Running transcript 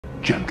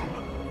Gentlemen,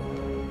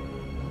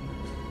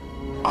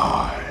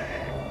 I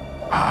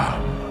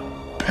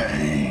am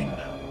pain.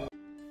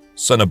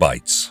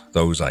 Cenobites,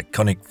 those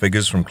iconic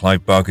figures from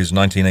Clive Barker's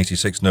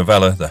 1986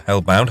 novella The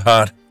Hellbound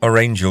Heart, are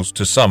angels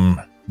to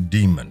some,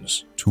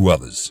 demons to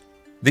others.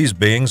 These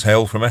beings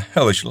hail from a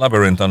hellish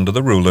labyrinth under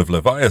the rule of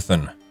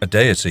Leviathan, a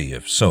deity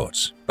of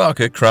sorts.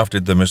 Barker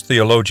crafted them as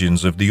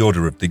theologians of the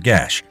Order of the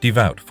Gash,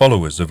 devout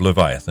followers of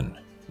Leviathan.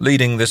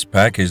 Leading this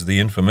pack is the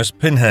infamous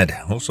Pinhead,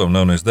 also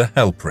known as the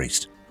Hell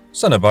Priest.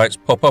 Cenobites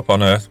pop up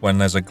on Earth when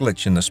there's a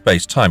glitch in the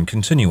space-time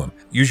continuum,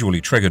 usually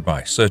triggered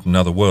by certain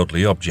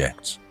otherworldly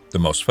objects. The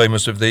most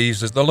famous of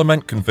these is the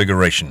Lament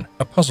configuration,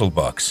 a puzzle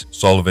box.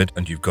 Solve it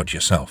and you've got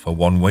yourself a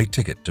one-way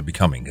ticket to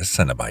becoming a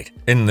Cenobite.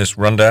 In this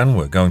rundown,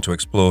 we're going to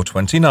explore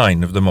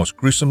 29 of the most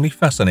gruesomely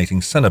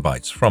fascinating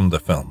Cenobites from the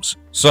films.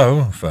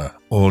 So, for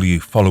all you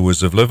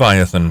followers of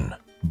Leviathan,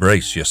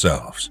 brace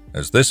yourselves,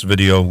 as this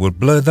video will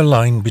blur the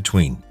line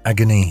between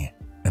agony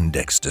and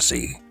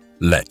ecstasy.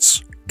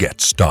 Let's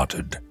get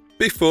started.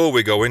 Before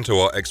we go into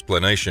our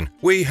explanation,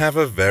 we have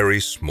a very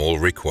small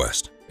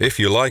request. If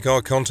you like our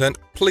content,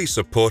 please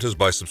support us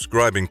by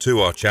subscribing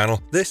to our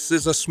channel. This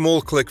is a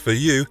small click for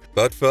you,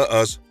 but for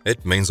us,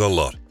 it means a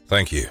lot.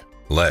 Thank you.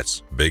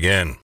 Let's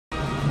begin.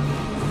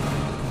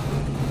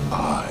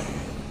 I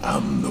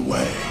am the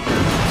way.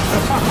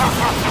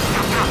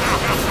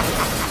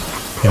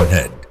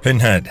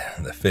 Pinhead,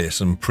 the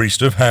fearsome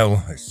priest of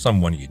hell, is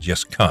someone you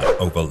just can't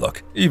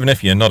overlook. Even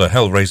if you're not a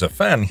Hellraiser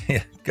fan, you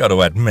gotta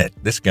admit,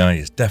 this guy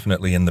is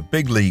definitely in the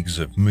big leagues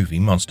of movie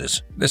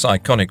monsters. This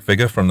iconic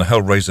figure from the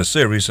Hellraiser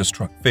series has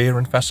struck fear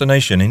and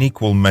fascination in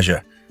equal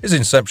measure. His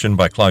inception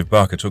by Clive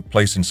Barker took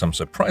place in some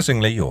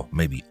surprisingly, or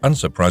maybe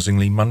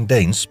unsurprisingly,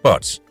 mundane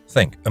spots.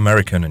 Think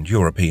American and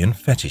European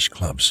fetish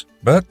clubs.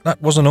 But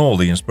that wasn't all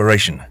the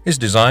inspiration. His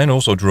design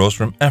also draws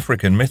from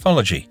African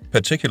mythology,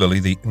 particularly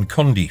the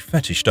Nkondi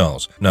fetish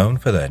dolls, known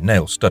for their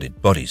nail-studded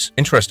bodies.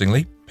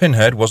 Interestingly,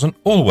 Pinhead wasn't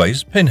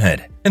always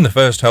Pinhead. In the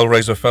first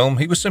Hellraiser film,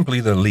 he was simply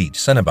the lead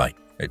Cenobite.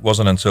 It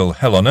wasn't until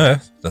Hell on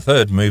Earth, the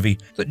third movie,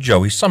 that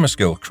Joey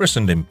Summerskill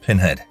christened him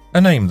Pinhead,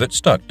 a name that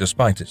stuck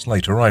despite its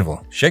late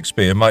arrival.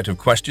 Shakespeare might have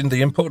questioned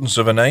the importance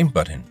of a name,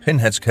 but in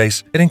Pinhead's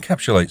case, it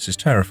encapsulates his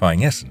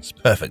terrifying essence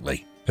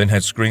perfectly.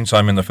 Pinhead's screen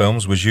time in the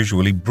films was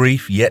usually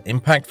brief yet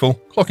impactful,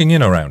 clocking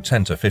in around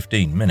 10 to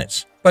 15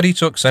 minutes. But he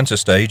took center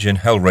stage in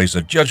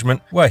Hellraiser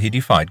Judgment, where he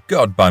defied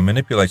God by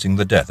manipulating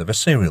the death of a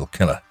serial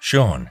killer,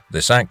 Sean.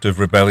 This act of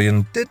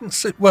rebellion didn't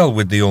sit well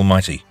with the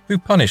Almighty, who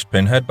punished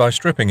Pinhead by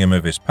stripping him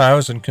of his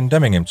powers and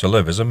condemning him to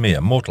live as a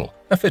mere mortal.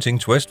 A fitting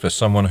twist for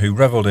someone who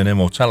reveled in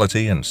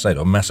immortality and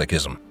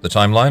sadomasochism. The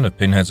timeline of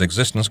Pinhead's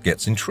existence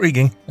gets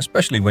intriguing,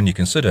 especially when you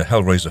consider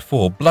Hellraiser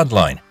 4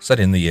 Bloodline, set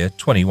in the year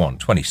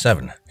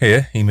 2127.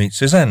 Here, he meets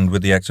his end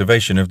with the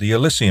activation of the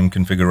Elysium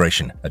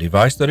configuration, a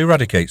device that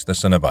eradicates the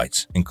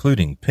Cenobites,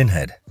 including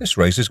Pinhead. This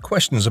raises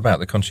questions about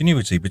the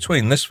continuity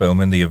between this film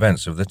and the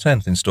events of the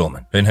 10th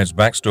installment. Pinhead's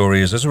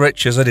backstory is as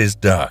rich as it is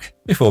dark.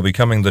 Before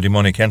becoming the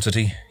demonic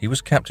entity, he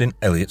was Captain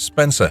Elliot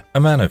Spencer, a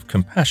man of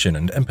compassion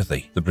and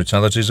empathy. The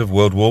brutalities of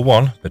World War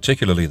I,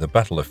 particularly the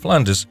Battle of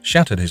Flanders,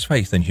 shattered his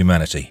faith in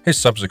humanity. His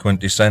subsequent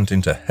descent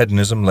into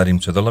hedonism led him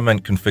to the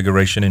Lament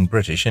configuration in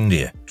British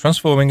India,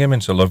 transforming him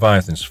into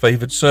Leviathan's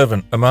favored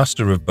servant, a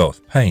master of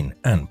both pain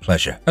and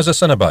pleasure. As a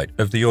Cenobite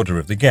of the Order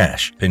of the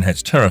Gash,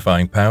 Pinhead's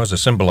terrifying powers are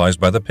symbolized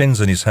by the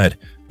pins in his head,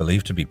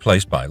 believed to be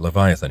placed by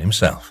Leviathan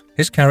himself.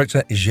 His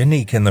character is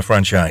unique in the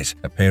franchise,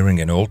 appearing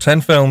in all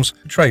 10 films,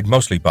 portrayed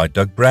mostly by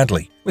Doug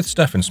Bradley, with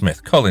Stephen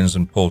Smith Collins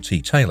and Paul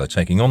T. Taylor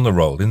taking on the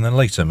role in the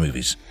later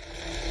movies.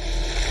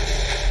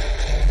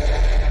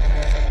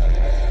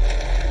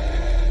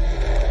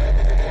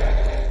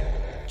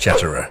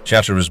 Chatterer.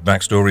 Chatterer's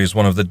backstory is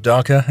one of the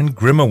darker and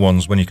grimmer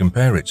ones when you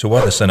compare it to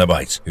other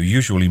Cenobites, who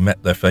usually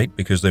met their fate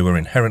because they were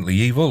inherently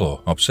evil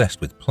or obsessed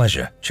with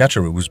pleasure.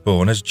 Chatterer was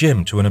born as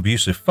Jim to an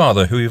abusive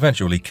father who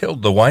eventually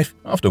killed the wife,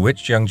 after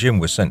which young Jim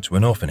was sent to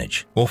an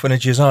orphanage.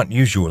 Orphanages aren't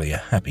usually a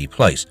happy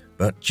place,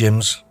 but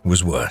Jim's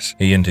was worse.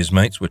 He and his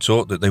mates were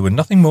taught that they were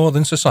nothing more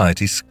than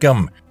society's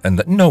scum, and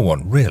that no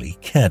one really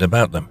cared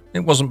about them.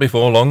 It wasn't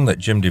before long that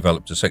Jim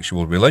developed a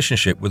sexual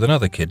relationship with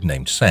another kid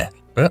named Seth.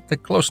 But the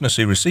closeness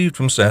he received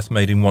from Seth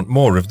made him want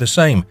more of the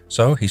same,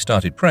 so he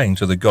started praying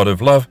to the god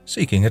of love,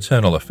 seeking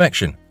eternal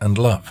affection and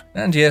love.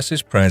 And yes,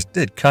 his prayers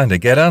did kinda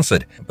get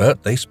answered,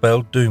 but they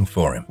spelled doom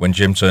for him. When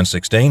Jim turned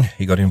 16,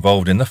 he got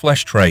involved in the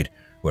flesh trade,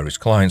 where his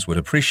clients would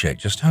appreciate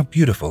just how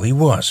beautiful he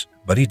was.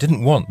 But he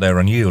didn't want their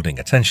unyielding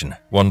attention.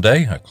 One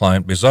day, a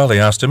client bizarrely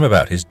asked him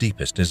about his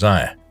deepest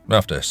desire.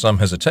 After some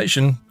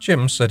hesitation,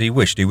 Jim said he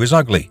wished he was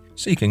ugly,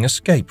 seeking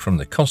escape from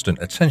the constant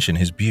attention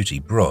his beauty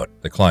brought.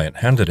 The client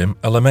handed him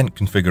a Lament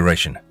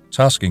configuration,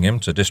 tasking him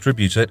to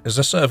distribute it as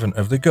a servant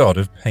of the god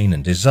of pain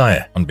and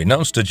desire.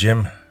 Unbeknownst to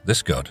Jim,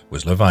 this god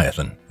was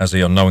Leviathan. As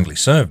he unknowingly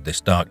served this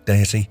dark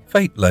deity,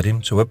 fate led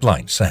him to a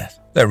blind Seth.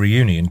 Their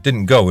reunion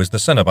didn't go as the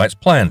Cenobites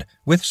planned,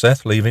 with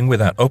Seth leaving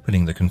without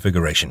opening the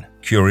configuration.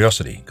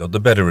 Curiosity got the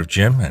better of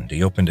Jim, and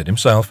he opened it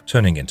himself,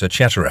 turning into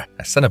Chatterer,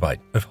 a Cenobite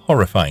of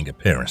horrifying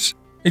appearance.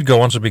 He'd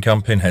go on to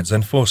become Pinhead's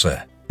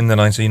enforcer, In the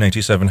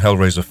 1987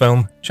 Hellraiser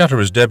film,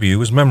 Chatterer's debut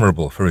was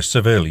memorable for his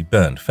severely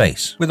burned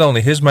face, with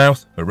only his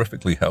mouth,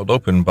 horrifically held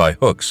open by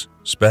hooks,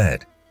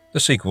 spared.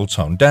 The sequel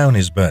toned down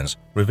his burns,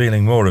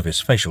 revealing more of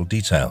his facial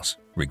details.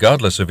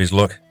 Regardless of his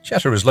look,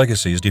 Chatterer's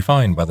legacy is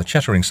defined by the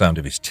chattering sound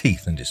of his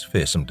teeth and his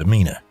fearsome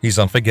demeanor. He's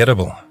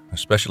unforgettable,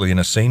 especially in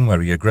a scene where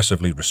he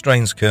aggressively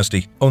restrains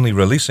Kirsty, only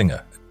releasing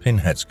her at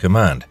Pinhead's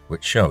command,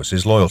 which shows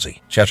his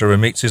loyalty. Chatterer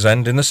meets his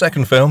end in the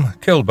second film,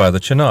 killed by the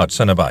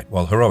Cenobite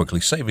while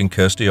heroically saving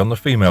Kirsty on the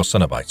female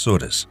Cenobite's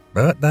orders.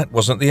 But that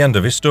wasn't the end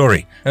of his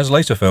story, as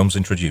later films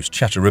introduced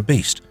Chatterer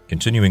Beast,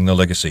 continuing the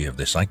legacy of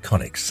this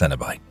iconic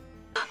Cenobite.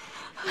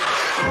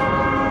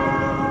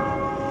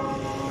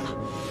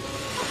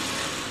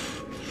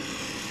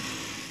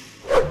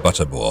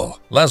 Butterball.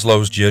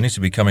 Laszlo's journey to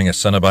becoming a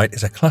Cenobite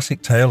is a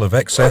classic tale of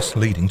excess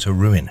leading to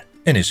ruin.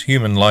 In his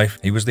human life,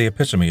 he was the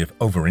epitome of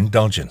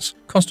overindulgence,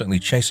 constantly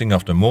chasing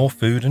after more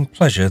food and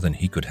pleasure than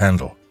he could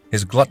handle.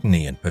 His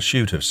gluttony and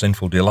pursuit of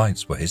sinful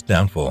delights were his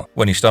downfall.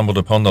 When he stumbled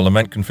upon the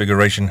lament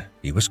configuration,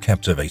 he was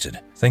captivated,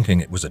 thinking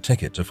it was a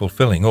ticket to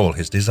fulfilling all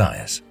his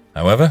desires.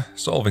 However,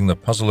 solving the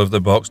puzzle of the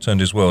box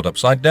turned his world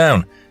upside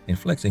down,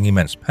 inflicting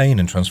immense pain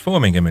and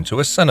transforming him into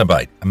a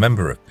Cenobite, a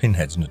member of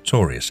Pinhead's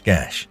notorious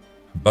gash.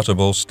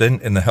 Butterball's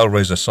stint in the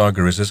Hellraiser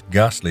saga is as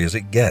ghastly as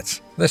it gets.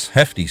 This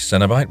hefty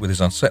Cenobite with his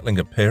unsettling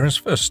appearance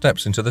first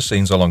steps into the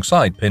scenes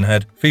alongside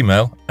Pinhead,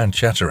 Female, and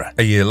Chatterer.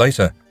 A year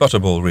later,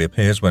 Butterball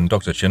reappears when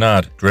Dr.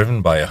 Chenard,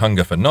 driven by a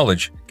hunger for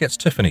knowledge, gets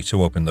Tiffany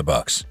to open the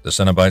box. The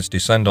Cenobites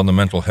descend on the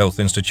Mental Health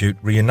Institute,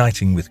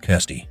 reuniting with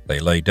Kirsty. They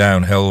lay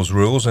down Hell's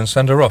rules and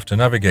send her off to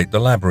navigate the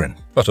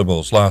labyrinth.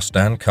 Butterball's last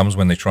stand comes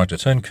when they try to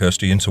turn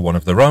Kirsty into one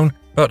of their own,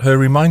 but her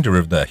reminder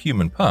of their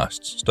human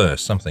pasts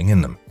stirs something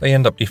in them. They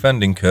end up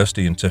defending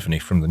Kirsty and Tiffany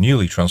from the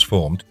newly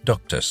transformed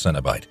Dr.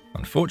 Cenobite.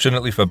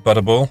 Unfortunately for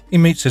Butterball, he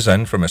meets his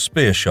end from a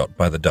spear shot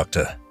by the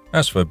Doctor.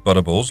 As for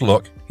Butterball's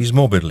look, he's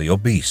morbidly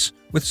obese,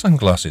 with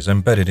sunglasses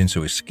embedded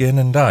into his skin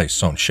and eyes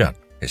sewn shut.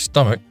 His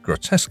stomach,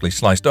 grotesquely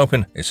sliced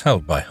open, is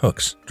held by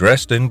hooks.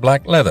 Dressed in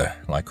black leather,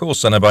 like all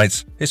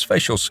Cenobites, his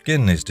facial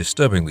skin is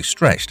disturbingly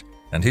stretched,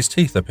 and his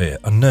teeth appear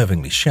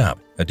unnervingly sharp,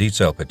 a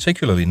detail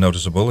particularly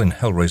noticeable in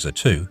Hellraiser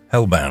 2,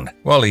 Hellbound.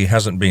 While he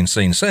hasn't been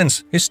seen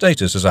since, his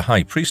status as a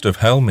High Priest of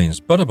Hell means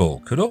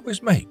Butterball could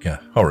always make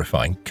a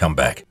horrifying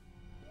comeback.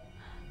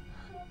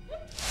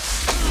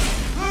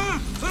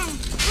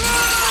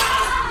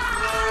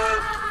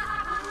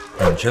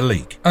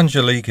 Angelique.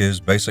 Angelique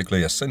is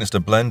basically a sinister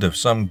blend of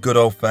some good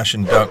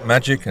old-fashioned dark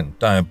magic and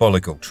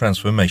diabolical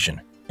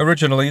transformation.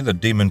 Originally the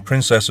demon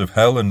princess of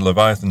Hell and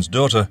Leviathan's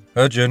daughter,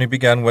 her journey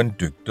began when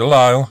Duke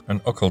Delisle,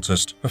 an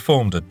occultist,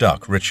 performed a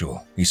dark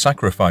ritual. He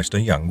sacrificed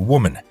a young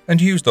woman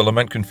and used the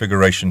lament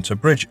configuration to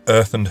bridge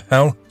Earth and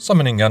Hell,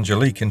 summoning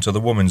Angelique into the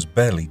woman's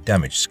barely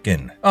damaged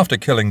skin. After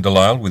killing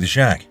Delisle with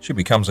Jacques, she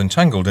becomes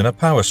entangled in a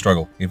power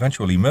struggle,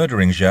 eventually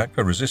murdering Jacques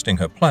for resisting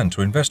her plan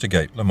to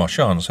investigate Le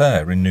Marchand's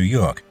hair in New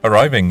York.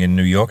 Arriving in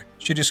New York,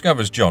 she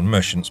discovers John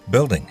Merchant's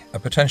building, a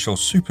potential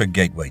super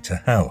gateway to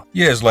Hell.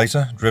 Years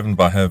later, driven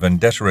by her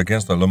vendetta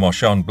against the Le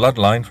Marchand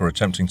bloodline for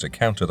attempting to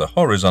counter the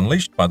horrors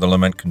unleashed by the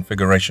lament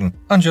configuration,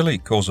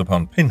 Angelique calls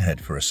upon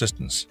Pinhead for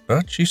assistance.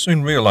 But she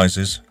soon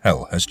realizes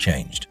Hell has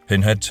changed.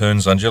 Pinhead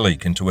turns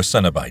Angelique into a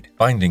Cenobite,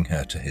 binding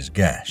her to his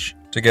gash.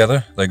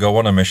 Together, they go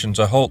on a mission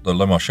to halt the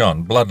Le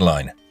Marchand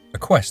bloodline, a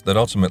quest that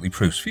ultimately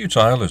proves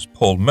futile as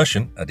Paul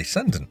Merchant, a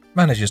descendant,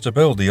 manages to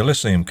build the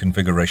Elysium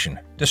configuration,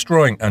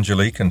 destroying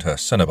Angelique and her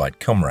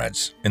Cenobite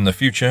comrades. In the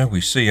future,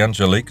 we see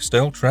Angelique,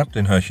 still trapped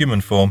in her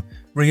human form,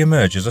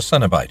 re-emerge as a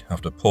Cenobite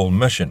after Paul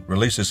Merchant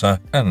releases her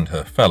and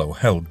her fellow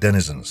Hell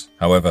denizens.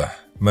 However,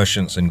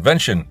 Merchant's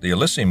invention, the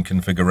Elysium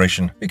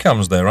configuration,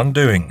 becomes their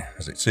undoing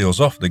as it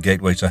seals off the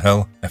gateway to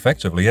Hell,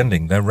 effectively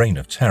ending their reign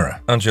of terror.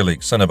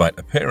 Angelique's Cenobite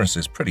appearance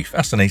is pretty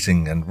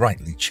fascinating and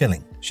rightly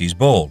chilling. She's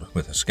bald,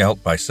 with her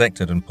scalp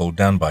bisected and pulled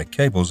down by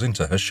cables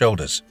into her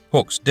shoulders.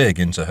 Hooks dig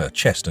into her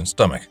chest and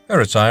stomach. Her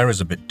attire is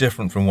a bit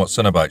different from what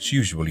Cenobites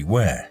usually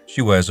wear.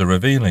 She wears a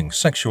revealing,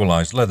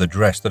 sexualized leather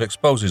dress that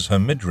exposes her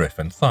midriff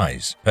and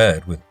thighs,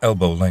 paired with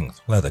elbow-length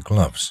leather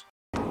gloves.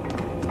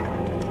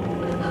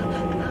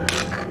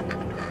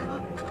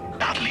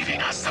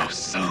 So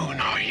soon,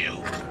 are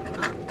you?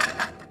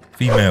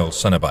 Female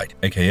Cenobite,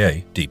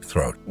 aka Deep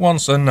Throat.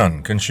 Once a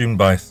nun consumed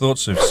by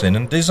thoughts of sin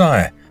and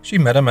desire, she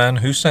met a man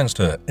who sensed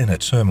her inner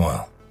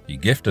turmoil. He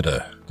gifted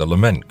her the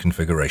lament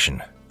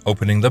configuration.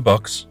 Opening the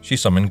box, she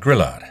summoned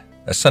Grillard,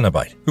 a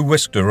Cenobite, who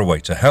whisked her away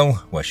to Hell,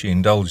 where she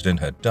indulged in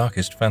her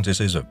darkest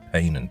fantasies of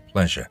pain and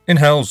pleasure. In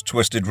Hell's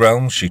twisted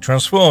realms, she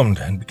transformed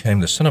and became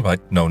the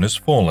Cenobite known as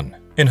Fallen.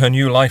 In her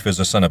new life as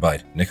a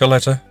Cenobite,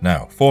 Nicoletta,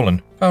 now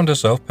Fallen, found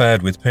herself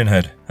paired with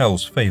Pinhead,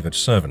 Hell's favored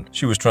servant.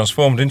 She was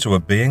transformed into a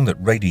being that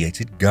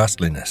radiated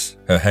ghastliness,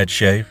 her head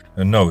shaved,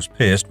 her nose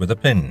pierced with a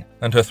pin,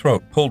 and her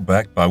throat pulled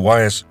back by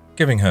wires,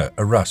 giving her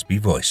a raspy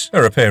voice.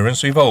 Her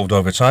appearance evolved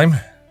over time,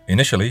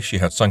 Initially, she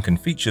had sunken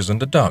features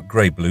and a dark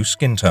grey-blue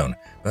skin tone,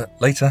 but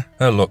later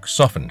her look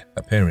softened,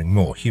 appearing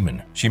more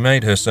human. She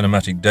made her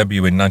cinematic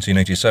debut in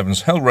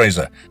 1987's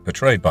Hellraiser,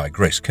 portrayed by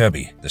Grace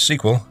Kirby. The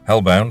sequel,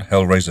 Hellbound: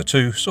 Hellraiser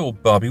 2, saw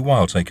Barbie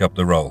Wilde take up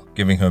the role,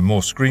 giving her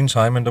more screen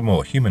time and a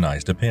more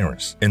humanized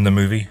appearance. In the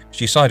movie,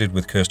 she sided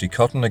with Kirsty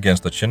Cotton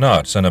against the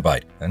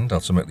Cenobite and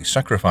ultimately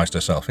sacrificed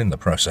herself in the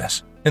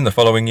process. In the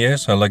following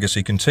years, her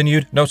legacy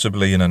continued,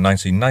 notably in a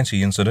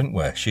 1990 incident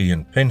where she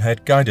and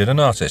Pinhead guided an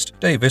artist,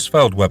 Davis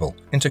Feldwebel,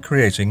 into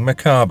creating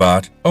macabre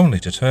art, only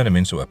to turn him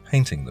into a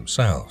painting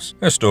themselves.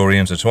 Her story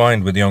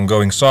intertwined with the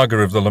ongoing saga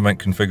of the Lament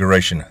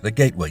Configuration, the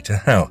gateway to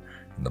hell,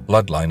 and the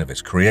bloodline of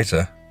its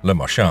creator, Le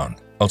Marchand.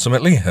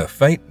 Ultimately, her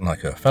fate, like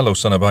her fellow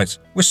Cenobites,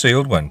 was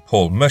sealed when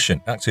Paul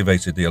Merchant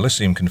activated the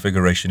Elysium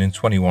configuration in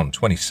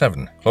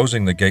 2127,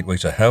 closing the gateway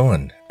to hell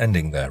and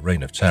ending their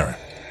reign of terror.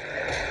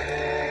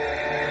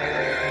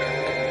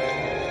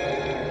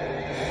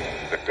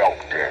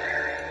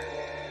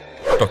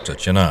 Dr.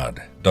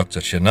 Channard. Dr.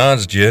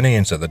 Channard's journey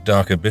into the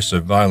dark abyss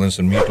of violence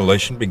and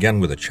mutilation began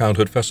with a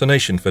childhood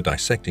fascination for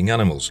dissecting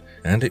animals,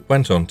 and it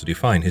went on to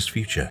define his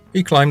future.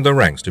 He climbed the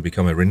ranks to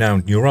become a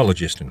renowned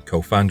neurologist and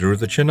co-founder of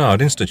the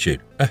Channard Institute,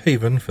 a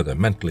haven for the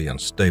mentally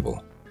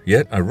unstable.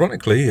 Yet,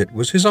 ironically, it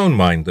was his own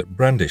mind that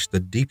brandished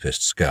the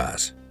deepest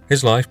scars.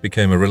 His life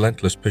became a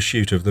relentless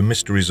pursuit of the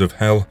mysteries of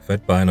hell,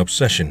 fed by an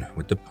obsession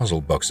with the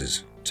puzzle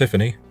boxes.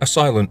 Tiffany, a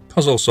silent,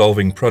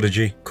 puzzle-solving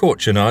prodigy, caught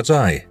Channard's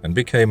eye and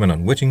became an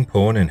unwitting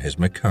pawn in his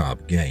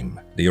macabre game.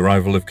 The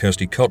arrival of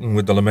Kirsty Cotton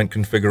with the Lament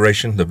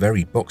configuration, the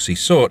very box he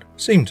sought,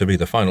 seemed to be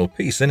the final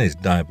piece in his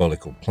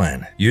diabolical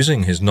plan.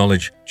 Using his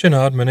knowledge,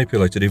 Channard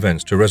manipulated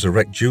events to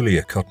resurrect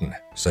Julia Cotton,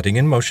 setting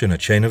in motion a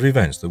chain of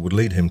events that would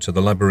lead him to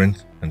the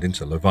labyrinth and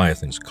into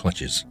Leviathan's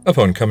clutches.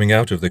 Upon coming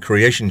out of the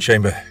creation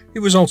chamber, he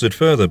was altered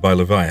further by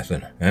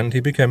Leviathan, and he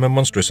became a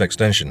monstrous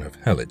extension of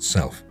hell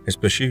itself. His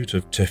pursuit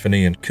of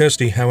Tiffany and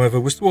Kirsty, however,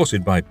 was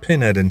thwarted by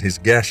Pinhead and his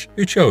gash,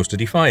 who chose to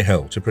defy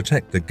hell to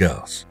protect the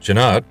girls.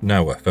 Channard,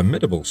 now a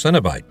formidable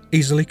Cenobite,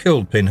 easily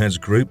killed Pinhead's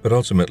group but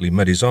ultimately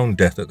met his own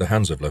death at the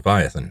hands of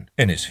Leviathan.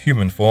 In his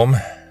human form,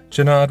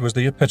 Channard was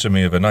the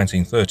epitome of a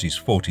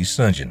 1930s 40s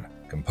surgeon.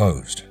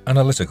 Composed,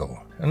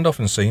 analytical, and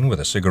often seen with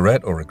a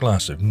cigarette or a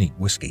glass of neat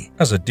whiskey.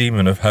 As a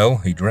demon of hell,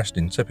 he dressed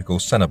in typical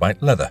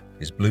Cenobite leather,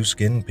 his blue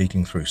skin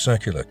peeking through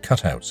circular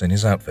cutouts in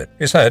his outfit.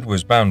 His head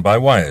was bound by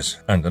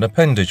wires, and an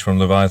appendage from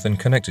Leviathan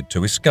connected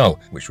to his skull,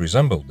 which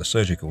resembled the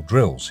surgical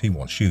drills he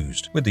once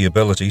used. With the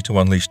ability to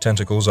unleash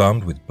tentacles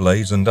armed with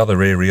blades and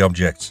other eerie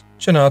objects,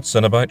 Channard's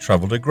Cenobite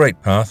traveled a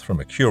great path from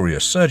a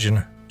curious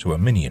surgeon to a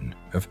minion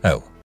of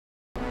hell.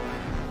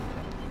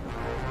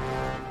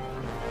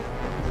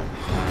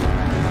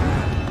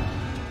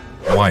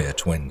 Wire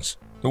Twins.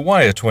 The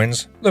Wire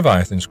Twins,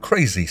 Leviathan's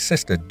crazy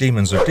sister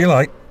demons of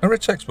delight, are a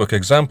textbook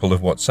example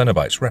of what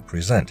Cenobites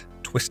represent: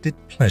 twisted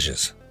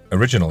pleasures.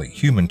 Originally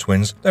human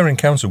twins, their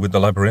encounter with the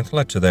labyrinth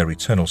led to their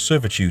eternal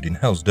servitude in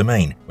Hell's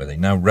domain, where they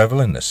now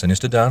revel in the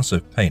sinister dance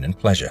of pain and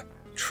pleasure.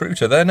 True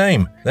to their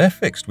name, they're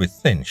fixed with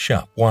thin,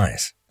 sharp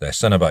wires. Their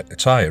Cenobite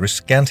attire is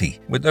scanty,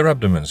 with their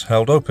abdomens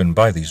held open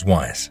by these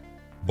wires.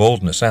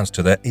 Baldness adds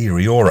to their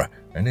eerie aura,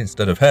 and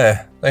instead of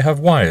hair, they have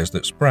wires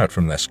that sprout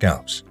from their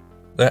scalps.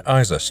 Their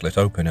eyes are slit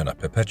open in a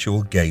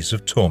perpetual gaze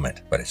of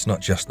torment, but it's not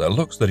just their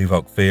looks that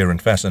evoke fear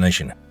and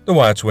fascination. The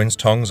Wire Twins'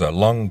 tongues are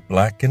long,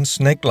 black, and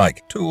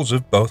snake-like, tools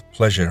of both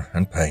pleasure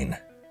and pain.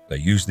 They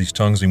use these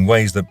tongues in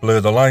ways that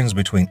blur the lines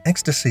between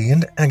ecstasy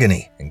and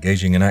agony,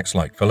 engaging in acts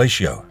like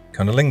fellatio,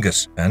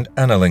 cunnilingus, and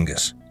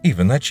analingus.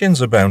 Even their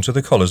chins are bound to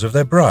the collars of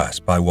their bras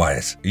by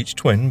wires. Each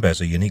twin bears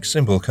a unique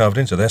symbol carved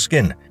into their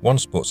skin. One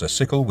sports a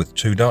sickle with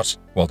 2 dots,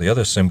 while the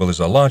other symbol is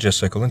a larger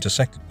sickle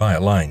intersected by a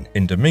line.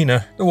 In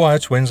demeanor, the Wire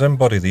Twins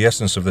embody the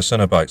essence of the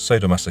Cenobite's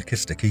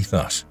sadomasochistic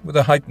ethos, with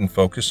a heightened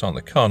focus on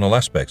the carnal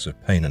aspects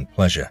of pain and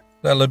pleasure.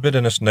 Their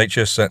libidinous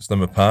nature sets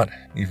them apart,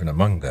 even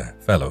among their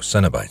fellow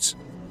Cenobites.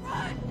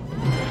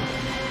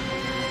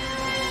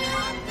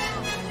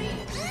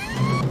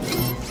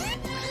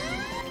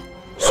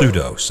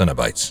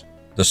 Pseudo-Cenobites.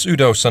 The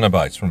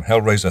Pseudo-Cenobites from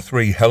Hellraiser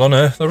 3 Hell on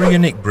Earth are a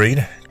unique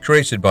breed,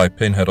 created by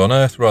Pinhead on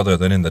Earth rather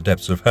than in the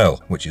depths of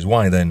hell, which is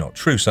why they're not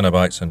true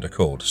Cenobites and are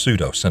called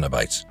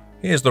Pseudo-Cenobites.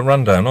 Here's the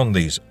rundown on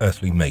these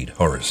earthly-made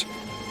horrors.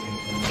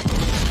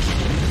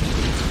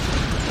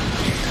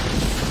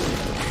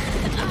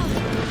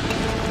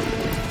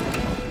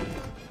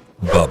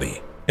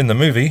 Bobby. In the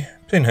movie,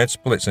 Pinhead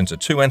splits into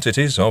 2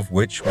 entities, of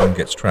which one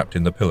gets trapped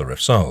in the Pillar of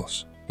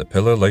Souls. The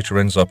pillar later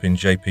ends up in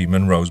J.P.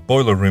 Monroe's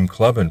Boiler Room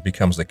Club and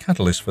becomes the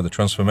catalyst for the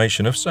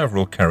transformation of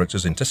several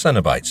characters into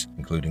Cenobites,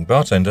 including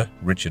bartender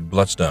Richard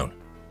Bloodstone.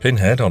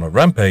 Pinhead, on a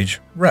rampage,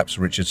 wraps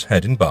Richard's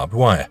head in barbed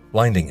wire,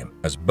 blinding him.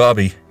 As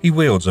Barbie, he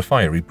wields a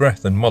fiery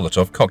breath and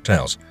Molotov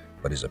cocktails,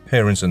 but his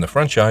appearance in the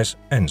franchise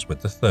ends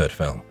with the 3rd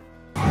film.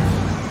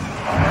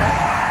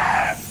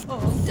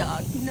 Oh,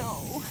 Doug,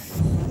 no.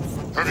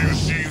 Have you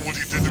seen what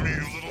he did to me, you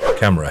little...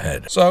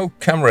 Camerahead. So,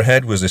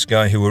 Camerahead was this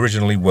guy who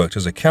originally worked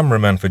as a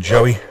cameraman for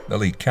Joey, the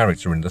lead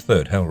character in the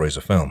 3rd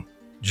Hellraiser film.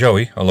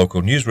 Joey, a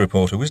local news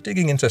reporter, was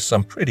digging into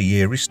some pretty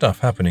eerie stuff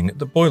happening at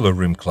the Boiler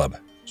Room Club.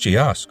 She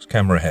asks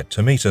Camerahead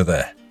to meet her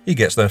there. He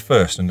gets there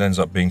first and ends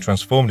up being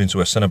transformed into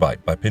a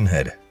Cenobite by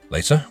Pinhead.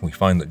 Later, we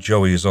find that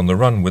Joey is on the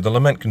run with the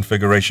Lament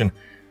configuration,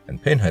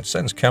 and Pinhead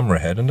sends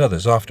Camerahead and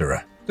others after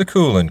her. The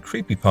cool and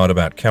creepy part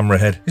about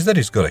Camerahead is that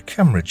he's got a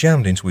camera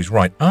jammed into his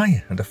right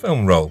eye and a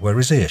film roll where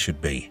his ear should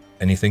be.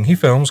 Anything he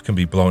films can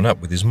be blown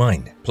up with his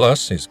mind.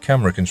 Plus, his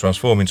camera can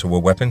transform into a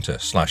weapon to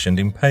slash and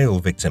impale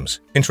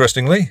victims.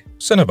 Interestingly,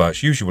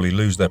 Cenobites usually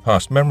lose their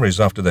past memories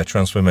after their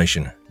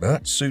transformation,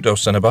 but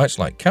pseudo-Cenobites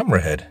like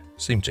Camerahead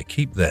seem to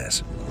keep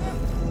theirs.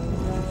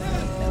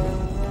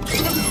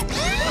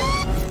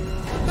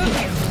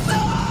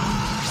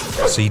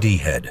 CD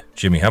Head.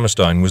 Jimmy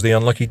Hammerstein was the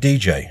unlucky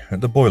DJ at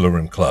the Boiler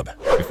Room Club.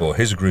 Before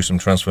his gruesome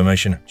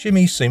transformation,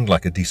 Jimmy seemed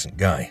like a decent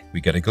guy.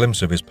 We get a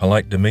glimpse of his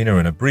polite demeanor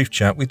in a brief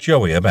chat with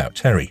Joey about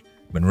Terry,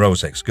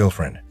 Monroe's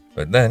ex-girlfriend.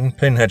 But then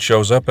Pinhead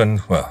shows up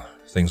and, well,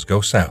 things go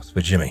south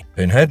for Jimmy.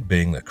 Pinhead,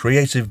 being the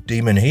creative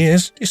demon he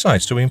is,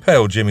 decides to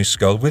impale Jimmy's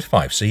skull with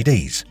 5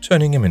 CDs,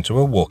 turning him into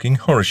a walking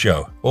horror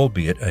show,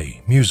 albeit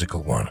a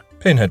musical one.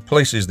 Pinhead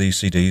places these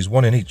CDs,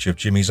 one in each of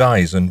Jimmy's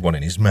eyes and one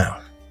in his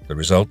mouth. The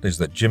result is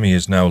that Jimmy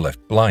is now left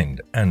blind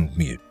and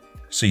mute.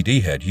 CD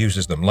Head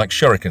uses them like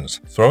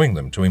shurikens, throwing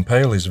them to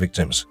impale his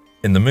victims.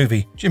 In the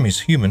movie, Jimmy's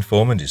human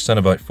form and his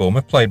Cenobite form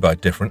are played by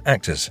different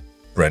actors.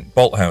 Brent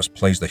Bolthouse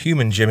plays the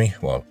human Jimmy,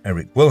 while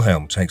Eric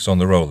Wilhelm takes on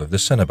the role of the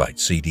Cenobite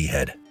CD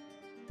Head.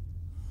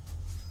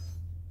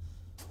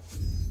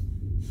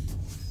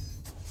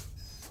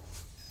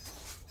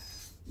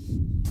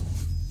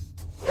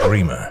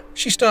 Dreamer.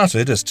 She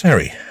started as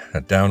Terry,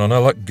 a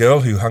down-on-her-luck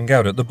girl who hung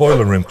out at the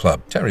Boiler Room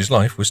Club. Terry's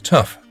life was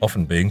tough,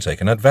 often being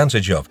taken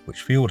advantage of,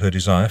 which fueled her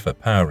desire for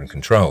power and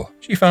control.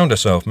 She found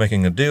herself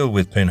making a deal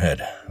with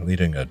Pinhead,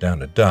 leading her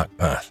down a dark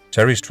path.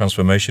 Terry's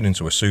transformation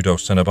into a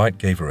pseudo-Cenobite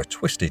gave her a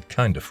twisted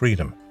kind of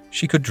freedom.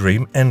 She could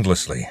dream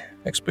endlessly,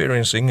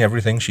 experiencing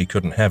everything she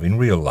couldn't have in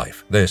real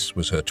life. This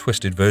was her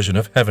twisted version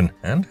of heaven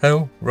and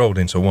hell rolled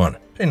into one.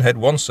 Pinhead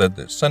once said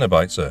that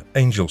Cenobites are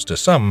angels to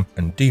some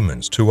and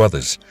demons to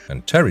others,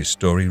 and Terry's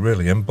story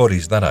really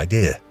embodies that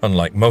idea.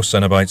 Unlike most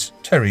Cenobites,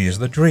 Terry is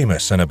the dreamer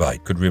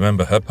Cenobite, could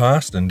remember her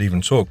past and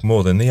even talk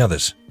more than the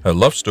others. Her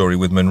love story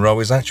with Monroe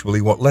is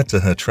actually what led to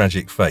her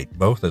tragic fate,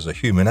 both as a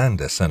human and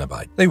a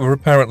Cenobite. They were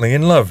apparently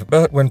in love,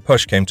 but when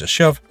push came to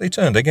shove, they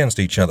turned against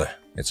each other.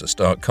 It's a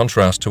stark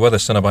contrast to other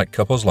Cenobite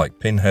couples like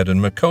Pinhead and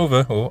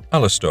Makova or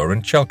Alastor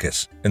and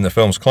Chalkis. In the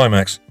film's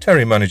climax,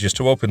 Terry manages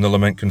to open the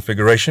Lament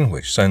configuration,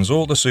 which sends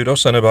all the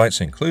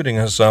pseudo-Cenobites, including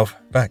herself,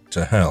 back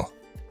to hell.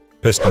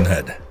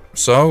 Pistonhead.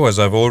 So, as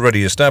I've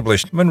already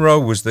established, Monroe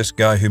was this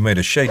guy who made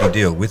a shady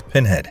deal with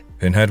Pinhead.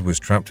 Pinhead was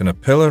trapped in a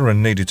pillar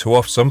and needed to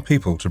off some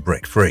people to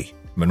break free.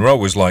 Monroe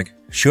was like,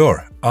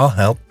 "Sure, I'll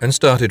help," and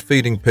started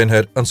feeding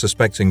Pinhead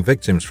unsuspecting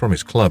victims from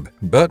his club.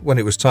 But when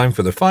it was time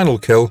for the final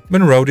kill,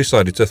 Monroe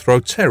decided to throw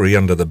Terry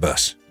under the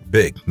bus.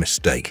 Big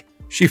mistake.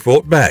 She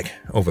fought back,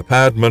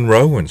 overpowered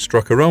Monroe, and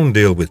struck her own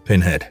deal with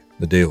Pinhead.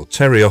 The deal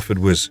Terry offered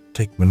was,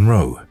 "Take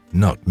Monroe,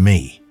 not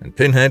me." And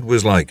Pinhead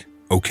was like,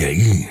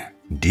 "Okay,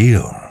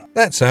 deal."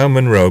 That's how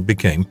Monroe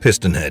became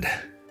Pistonhead.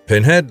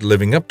 Pinhead,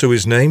 living up to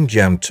his name,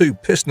 jammed 2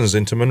 pistons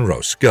into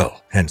Monroe's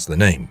skull, hence the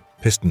name,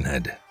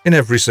 Pistonhead. In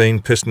every scene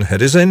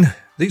Pistonhead is in,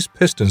 these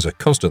pistons are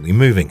constantly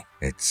moving.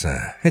 It's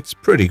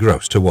pretty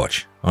gross to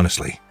watch,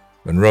 honestly.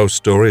 Monroe's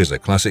story is a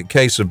classic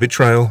case of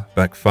betrayal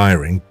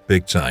backfiring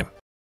big time.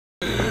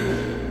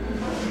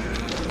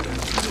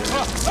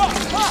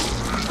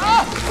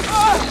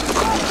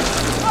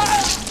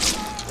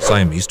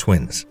 Siamese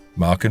twins.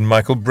 Mark and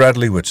Michael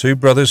Bradley were 2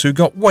 brothers who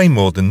got way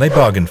more than they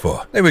bargained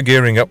for. They were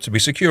gearing up to be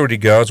security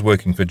guards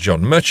working for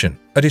John Merchant,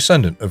 a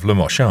descendant of Le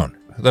Marchand.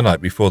 The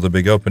night before the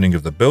big opening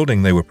of the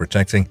building they were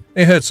protecting,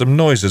 they heard some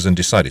noises and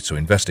decided to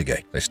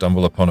investigate. They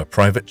stumble upon a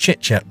private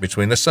chit-chat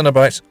between the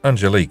Cenobites,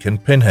 Angelique,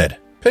 and Pinhead.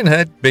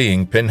 Pinhead,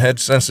 being Pinhead,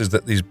 senses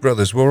that these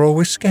brothers were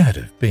always scared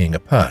of being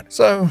apart.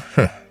 So,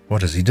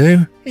 what does he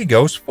do? He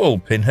goes full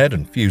Pinhead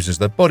and fuses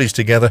their bodies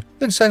together,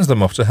 then sends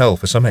them off to hell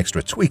for some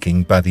extra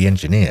tweaking by the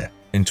engineer.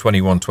 In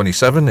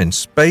 2127, in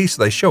space,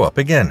 they show up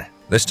again.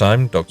 This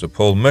time, Dr.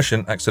 Paul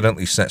Merchant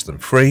accidentally sets them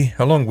free,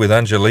 along with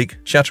Angelique,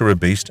 Chatterer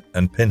Beast,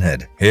 and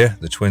Pinhead. Here,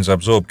 the twins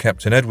absorb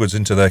Captain Edwards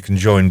into their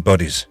conjoined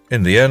bodies.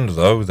 In the end,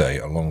 though, they,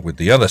 along with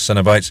the other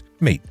Cenobites,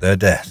 meet their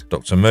death.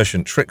 Dr.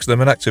 Merchant tricks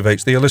them and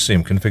activates the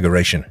Elysium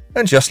configuration.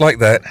 And just like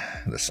that,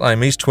 the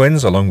Siamese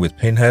twins, along with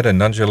Pinhead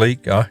and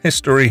Angelique, are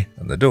history,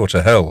 and the door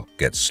to hell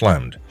gets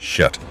slammed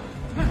shut.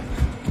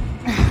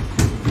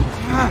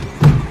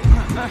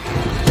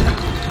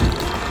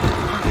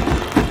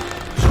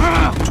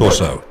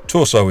 Torso.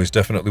 Torso is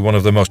definitely one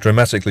of the most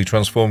dramatically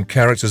transformed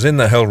characters in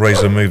the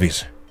Hellraiser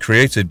movies.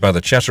 Created by the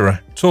Chatterer,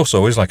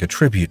 Torso is like a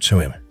tribute to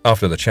him.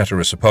 After the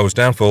Chatterer's supposed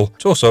downfall,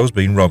 Torso's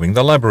been roaming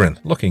the labyrinth,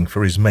 looking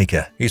for his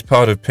maker. He's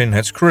part of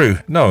Pinhead's crew,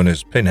 known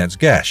as Pinhead's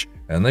Gash,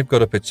 and they've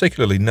got a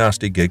particularly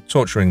nasty gig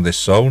torturing this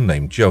soul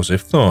named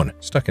Joseph Thorne,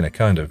 stuck in a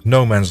kind of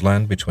no man's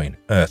land between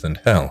Earth and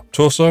Hell.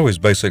 Torso is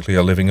basically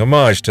a living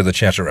homage to the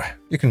Chatterer.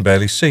 You can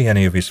barely see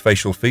any of his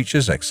facial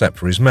features except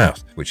for his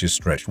mouth, which is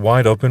stretched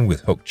wide open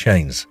with hooked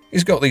chains.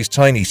 He's got these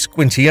tiny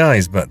squinty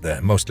eyes, but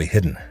they're mostly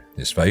hidden.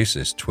 His face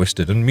is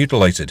twisted and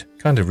mutilated,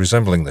 kind of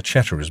resembling the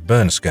Chatterer's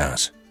burn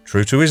scars.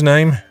 True to his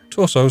name,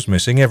 Torso's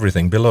missing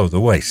everything below the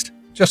waist.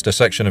 Just a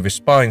section of his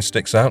spine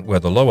sticks out where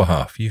the lower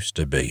half used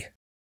to be.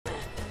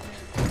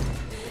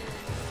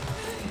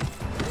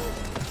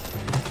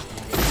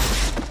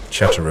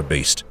 Chatterer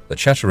Beast. The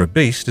Chatterer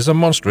Beast is a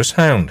monstrous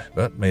hound,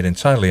 but made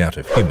entirely out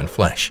of human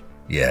flesh.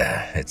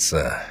 Yeah, it's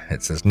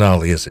as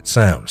gnarly as it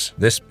sounds.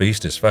 This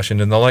beast is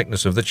fashioned in the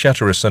likeness of the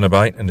Chatterer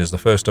Cenobite and is the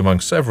first among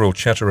several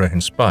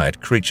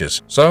Chatterer-inspired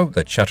creatures. So,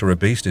 the Chatterer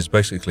Beast is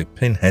basically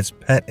Pinhead's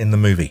pet in the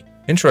movie.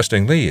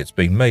 Interestingly, it's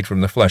been made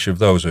from the flesh of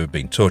those who have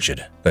been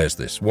tortured. There's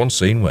this one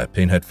scene where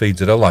Pinhead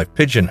feeds it a live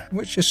pigeon,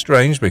 which is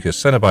strange because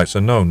Cenobites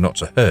are known not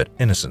to hurt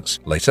innocents.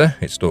 Later,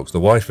 it stalks the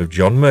wife of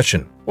John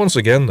Merchant. Once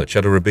again, the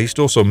Chatterer Beast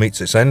also meets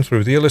its end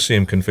through the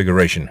Elysium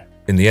configuration.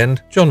 In the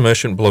end, John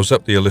Merchant blows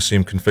up the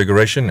Elysium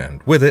configuration,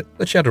 and with it,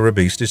 the Chatterer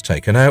Beast is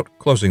taken out,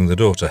 closing the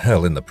door to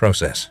hell in the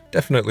process.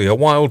 Definitely a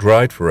wild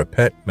ride for a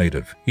pet made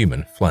of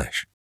human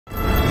flesh.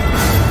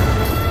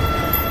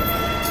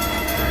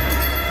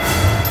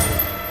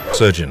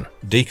 Surgeon.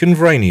 Deacon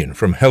Vranian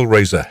from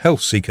Hellraiser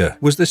Hellseeker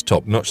was this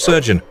top-notch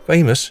surgeon,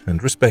 famous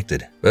and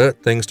respected.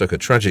 But things took a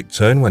tragic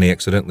turn when he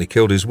accidentally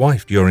killed his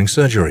wife during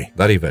surgery.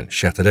 That event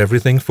shattered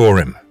everything for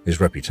him. His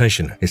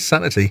reputation, his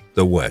sanity,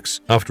 the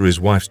works. After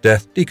his wife's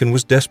death, Deacon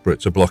was desperate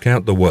to block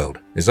out the world.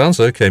 His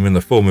answer came in the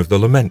form of the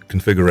Lament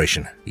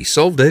configuration. He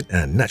solved it,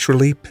 and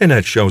naturally,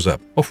 Pinhead shows up,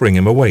 offering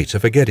him a way to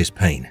forget his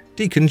pain.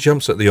 Deacon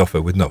jumps at the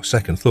offer with no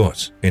second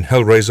thoughts. In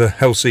Hellraiser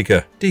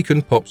Hellseeker,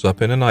 Deacon pops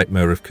up in a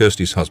nightmare of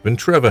Kirsty's husband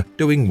Trevor,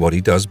 doing what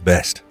he does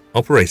best,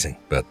 operating,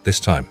 but this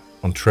time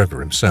on Trevor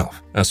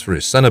himself. As for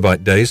his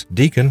Cenobite days,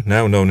 Deacon,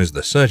 now known as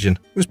the Surgeon,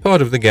 was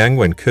part of the gang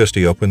when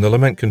Kirsty opened the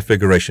Lament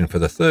configuration for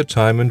the third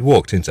time and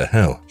walked into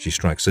hell. She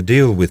strikes a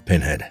deal with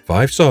Pinhead,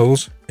 5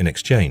 souls in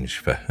exchange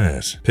for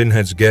hers.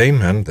 Pinhead's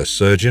game and the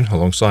Surgeon,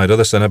 alongside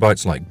other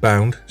Cenobites like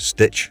Bound,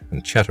 Stitch,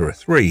 and Chatterer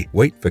 3,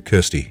 wait for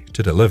Kirsty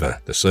to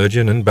deliver. The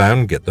Surgeon and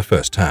Bound get the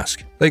first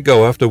task. They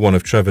go after one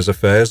of Trevor's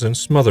affairs and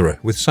smother her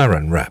with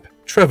saran wrap.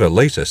 Trevor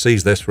later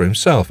sees this for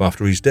himself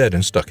after he's dead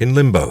and stuck in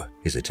limbo,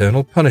 his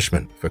eternal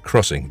punishment for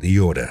crossing the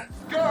order.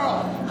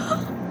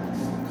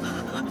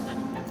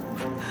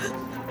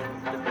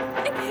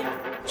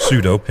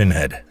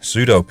 Pseudo-Pinhead.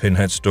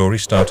 Pseudo-Pinhead's story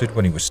started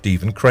when he was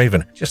Stephen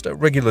Craven, just a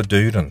regular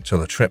dude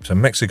until a trip to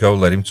Mexico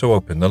led him to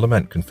open the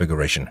Lament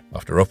configuration.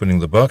 After opening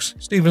the box,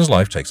 Stephen's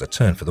life takes a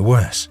turn for the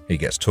worse. He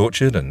gets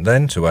tortured and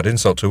then, to add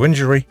insult to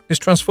injury, is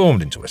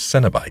transformed into a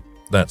Cenobite.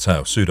 That's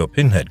how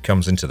Pseudo-Pinhead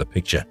comes into the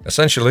picture.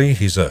 Essentially,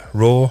 he's a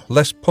raw,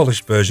 less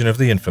polished version of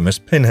the infamous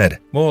Pinhead,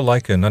 more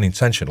like an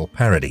unintentional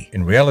parody.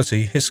 In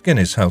reality, his skin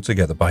is held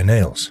together by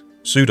nails.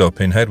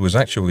 Pseudo-Pinhead was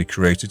actually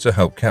created to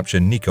help capture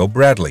Nico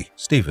Bradley,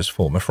 Steve's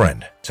former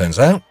friend. Turns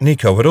out,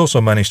 Nico had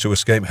also managed to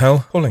escape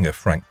hell, pulling a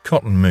Frank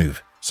Cotton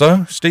move.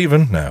 So,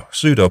 Stephen, now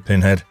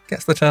Pseudo-Pinhead,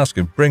 gets the task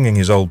of bringing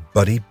his old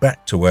buddy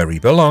back to where he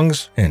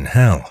belongs, in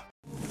hell.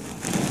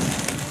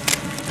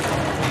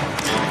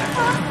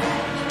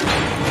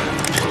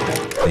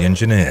 The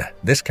Engineer.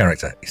 This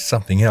character is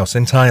something else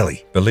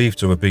entirely. Believed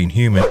to have been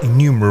human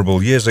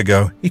innumerable years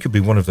ago, he could be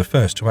one of the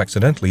first to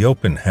accidentally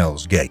open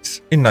Hell's gates.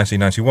 In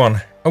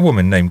 1991, a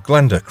woman named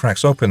Glenda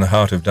cracks open the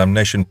Heart of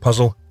Damnation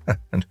puzzle,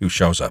 and who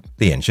shows up?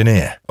 The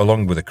Engineer,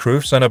 along with a crew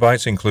of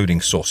Cenobites including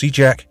Saucy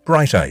Jack,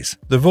 Bright Eyes,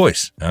 The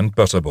Voice, and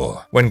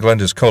Butterball. When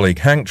Glenda's colleague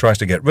Hank tries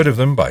to get rid of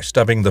them by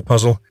stabbing the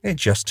puzzle, it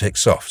just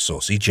ticks off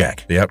Saucy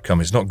Jack. The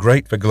outcome is not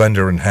great for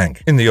Glenda and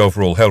Hank. In the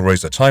overall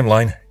Hellraiser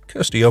timeline,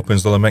 Kirsty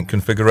opens the Lament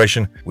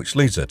configuration, which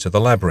leads her to the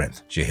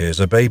labyrinth. She hears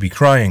a baby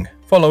crying,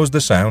 follows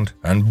the sound,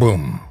 and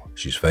boom!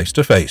 She's face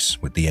to face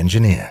with the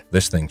Engineer.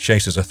 This thing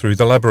chases her through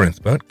the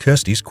labyrinth, but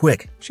Kirsty's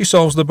quick. She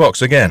solves the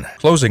box again,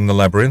 closing the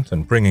labyrinth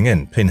and bringing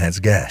in Pinhead's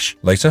gash.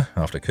 Later,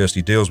 after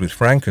Kirsty deals with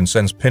Frank and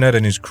sends Pinhead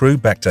and his crew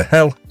back to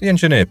hell, the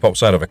Engineer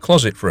pops out of a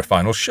closet for a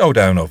final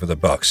showdown over the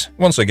box.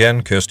 Once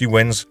again, Kirsty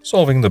wins,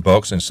 solving the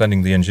box and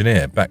sending the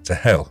Engineer back to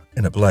hell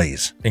in a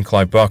blaze. In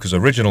Clive Barker's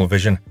original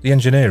vision, the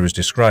Engineer is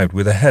described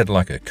with a head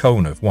like a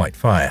cone of white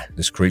fire.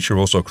 This creature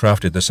also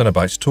crafted the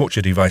Cenobites'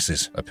 torture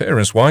devices.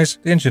 Appearance-wise,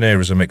 the Engineer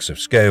is a mix of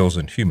scales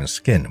and human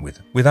skin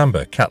with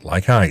amber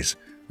cat-like eyes,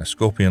 a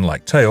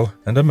scorpion-like tail,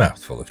 and a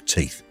mouthful of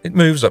teeth. It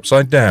moves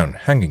upside down,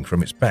 hanging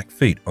from its back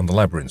feet on the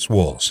labyrinth's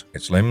walls.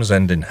 Its limbs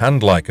end in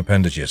hand-like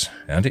appendages,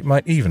 and it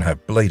might even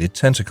have bladed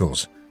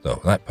tentacles,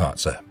 though that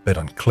part's a bit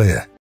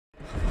unclear.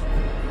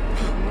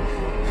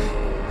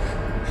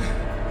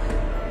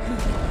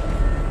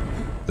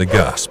 The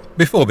Gasp.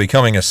 Before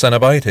becoming a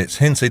Cenobite, it's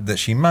hinted that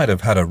she might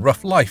have had a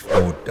rough life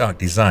or dark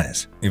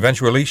desires.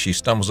 Eventually, she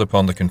stumbles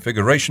upon the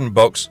configuration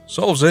box,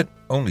 solves it,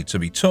 only to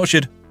be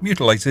tortured,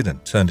 mutilated,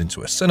 and turned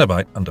into a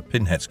Cenobite under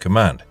Pinhead's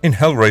command. In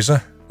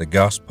Hellraiser, The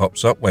gasp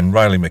pops up when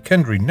Riley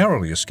McKendry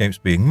narrowly escapes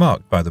being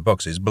marked by the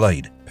box's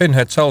blade.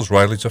 Pinhead tells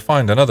Riley to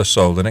find another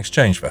soul in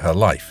exchange for her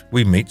life.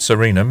 We meet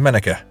Serena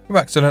Menaker, who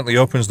accidentally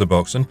opens the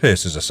box and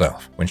pierces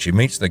herself. When she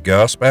meets the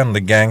Gasp and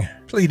the gang,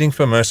 pleading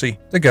for mercy,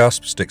 the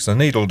Gasp sticks a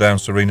needle down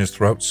Serena's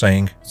throat,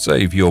 saying,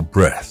 "Save your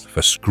breath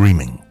for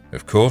screaming."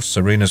 Of course,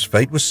 Serena's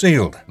fate was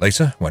sealed.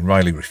 Later, when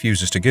Riley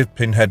refuses to give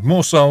Pinhead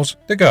more souls,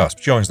 the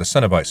Gasp joins the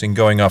Cenobites in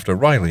going after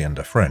Riley and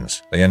her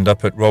friends. They end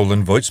up at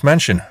Roland Voight's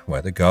mansion,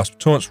 where the Gasp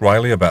taunts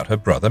Riley about her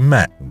brother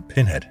Matt, whom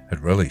Pinhead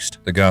had released.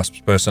 The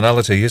Gasp's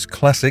personality is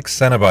classic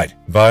Cenobite,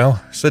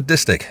 vile,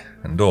 sadistic,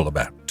 and all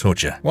about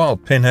torture. While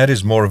Pinhead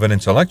is more of an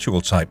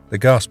intellectual type, the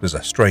Gasp is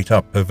a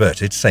straight-up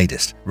perverted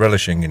sadist,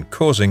 relishing in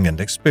causing and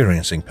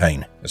experiencing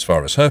pain. As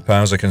far as her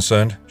powers are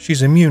concerned,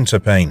 she's immune to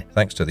pain,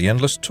 thanks to the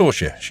endless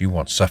torture she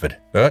once suffered.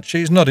 But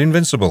she's not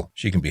invincible.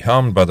 She can be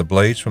harmed by the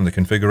blades from the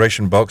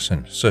configuration box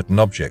and certain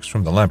objects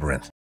from the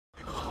labyrinth.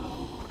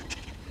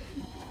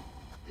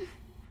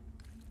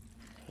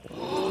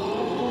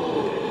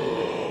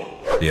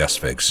 The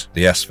Asphyx.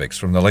 The Asphyx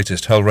from the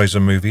latest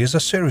Hellraiser movie is a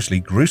seriously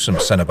gruesome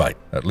Cenobite,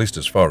 at least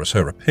as far as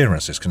her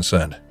appearance is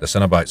concerned. The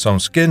Cenobite's own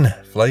skin,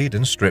 flayed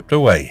and stripped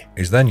away,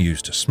 is then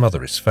used to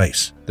smother its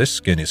face. This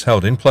skin is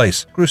held in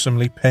place,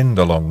 gruesomely pinned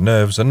along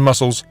nerves and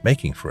muscles,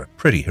 making for a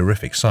pretty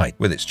horrific sight.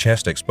 With its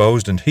chest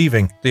exposed and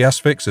heaving, the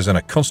Asphyx is in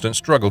a constant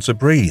struggle to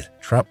breathe,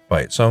 trapped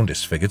by its own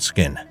disfigured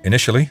skin.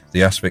 Initially,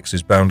 the Asphyx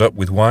is bound up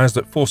with wires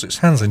that force its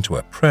hands into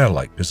a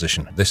prayer-like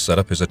position. This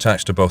setup is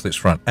attached to both its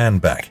front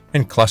and back.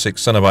 In classic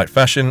Cenobite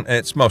fashion,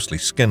 it's mostly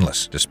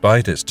skinless.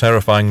 Despite its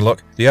terrifying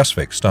look, the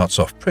Asphyx starts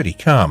off pretty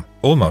calm,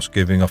 almost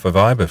giving off a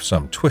vibe of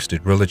some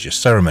twisted religious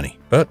ceremony.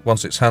 But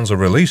once its hands are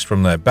released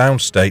from their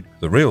bound state,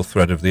 the real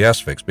threat of the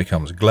Asphyx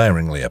becomes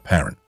glaringly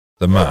apparent.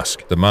 The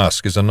mask. The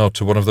mask is a nod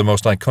to one of the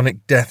most iconic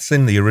deaths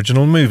in the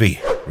original movie.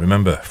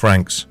 Remember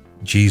Frank's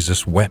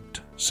 "Jesus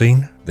wept"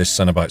 scene? This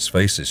Cenobite's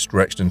face is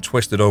stretched and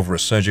twisted over a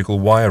surgical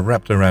wire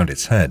wrapped around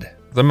its head.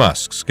 The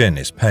mask's skin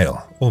is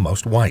pale,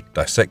 almost white,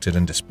 dissected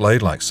and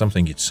displayed like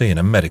something you'd see in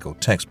a medical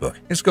textbook.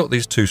 It's got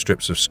these two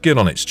strips of skin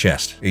on its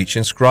chest, each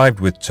inscribed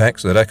with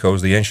text that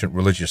echoes the ancient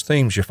religious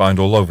themes you find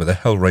all over the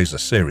Hellraiser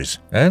series.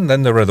 And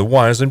then there are the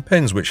wires and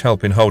pins which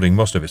help in holding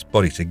most of its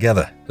body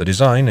together. The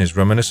design is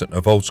reminiscent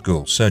of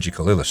old-school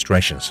surgical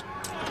illustrations.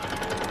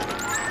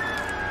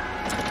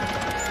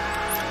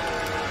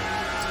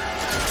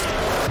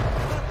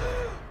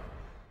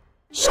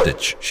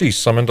 Stitch. She's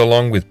summoned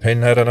along with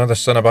Pinhead and other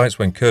Cenobites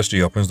when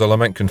Kirsty opens the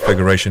lament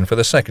configuration for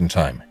the second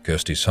time.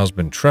 Kirsty's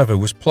husband Trevor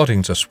was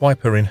plotting to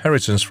swipe her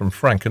inheritance from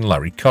Frank and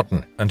Larry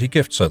Cotton, and he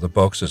gifts her the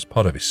box as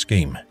part of his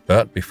scheme.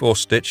 But before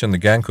Stitch and the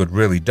gang could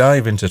really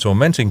dive into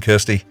tormenting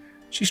Kirsty,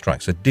 she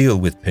strikes a deal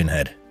with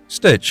Pinhead.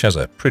 Stitch has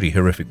a pretty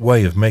horrific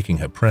way of making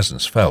her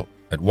presence felt.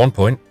 At one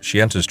point, she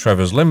enters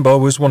Trevor's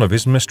limbo as one of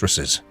his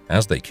mistresses.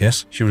 As they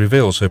kiss, she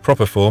reveals her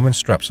proper form and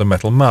straps a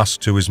metal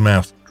mask to his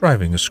mouth,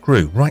 driving a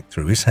screw right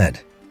through his head.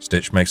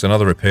 Stitch makes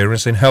another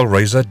appearance in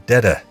Hellraiser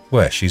Deader,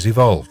 where she's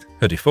evolved.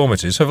 Her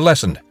deformities have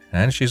lessened,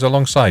 and she's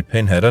alongside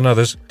Pinhead and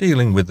others,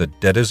 dealing with the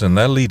Deaders and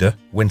their leader,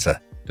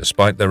 Winter.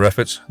 Despite their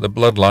efforts, the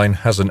bloodline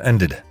hasn't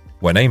ended.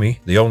 When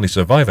Amy, the only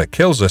survivor,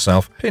 kills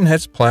herself,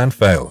 Pinhead's plan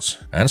fails,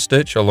 and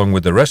Stitch, along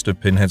with the rest of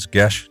Pinhead's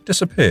gash,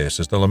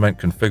 disappears as the lament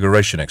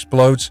configuration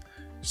explodes,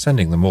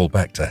 sending them all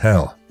back to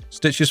hell.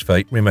 Stitch's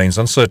fate remains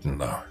uncertain,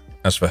 though.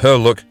 As for her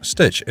look,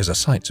 Stitch is a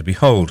sight to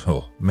behold,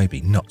 or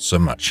maybe not so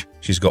much.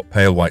 She's got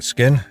pale white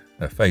skin,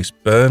 her face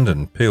burned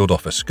and peeled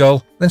off her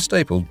skull, then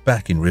stapled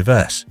back in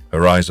reverse.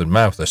 Her eyes and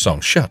mouth are sewn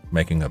shut,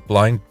 making her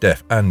blind,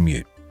 deaf, and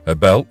mute. Her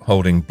belt,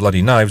 holding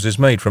bloody knives, is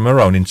made from her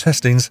own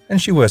intestines,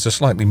 and she wears a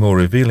slightly more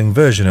revealing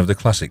version of the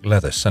classic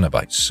leather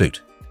Cenobite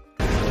suit.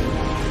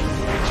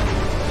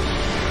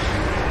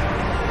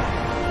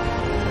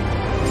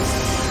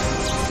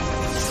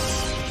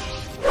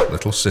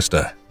 Little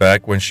sister.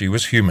 Back when she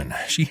was human,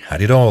 she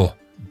had it all.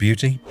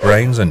 Beauty,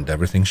 brains, and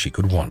everything she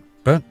could want.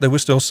 But there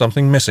was still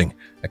something missing,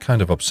 a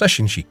kind of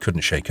obsession she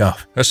couldn't shake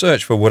off. Her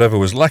search for whatever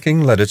was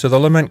lacking led her to the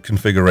lament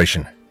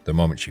configuration. The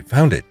moment she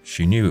found it,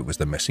 she knew it was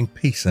the missing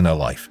piece in her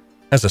life.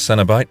 As a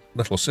Cenobite,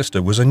 little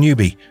sister was a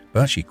newbie,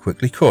 but she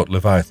quickly caught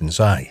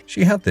Leviathan's eye.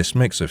 She had this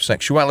mix of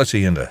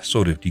sexuality and a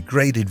sort of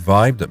degraded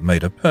vibe that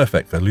made her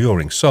perfect for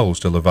luring souls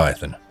to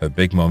Leviathan. Her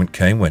big moment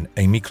came when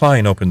Amy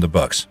Klein opened the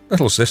box.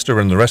 Little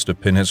sister and the rest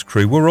of Pinhead's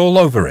crew were all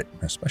over it,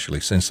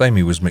 especially since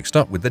Amy was mixed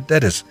up with the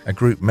Deaders, a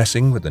group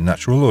messing with the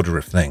natural order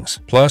of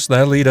things. Plus,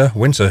 their leader,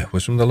 Winter,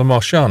 was from the Le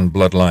Marchand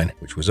bloodline,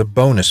 which was a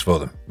bonus for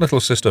them. Little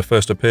sister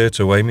first appeared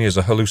to Amy as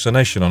a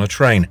hallucination on a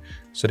train,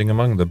 sitting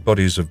among the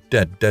bodies of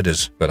dead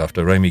Deaders. But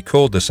after Amy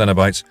called the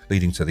Cenobites,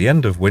 leading to the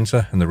end of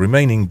Winter and the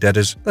remaining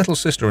Deaders, little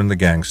sister and the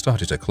gang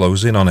started to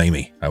close in on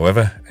Amy.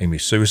 However,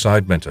 Amy's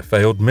suicide meant a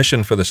failed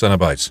mission for the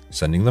Cenobites,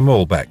 sending them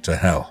all back to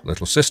hell.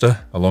 Little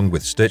sister, along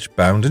with Stitch,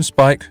 Bound, and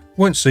Spike,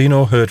 weren't seen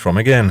or heard from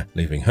again,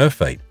 leaving her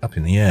fate up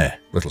in the air.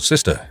 Little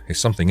sister is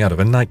something out of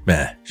a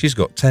nightmare. She's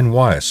got 10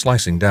 wires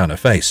slicing down her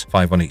face,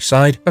 5 on each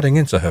side, cutting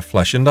into her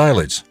flesh and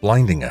eyelids,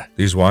 blinding her.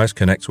 These wires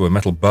connect to a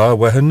metal bar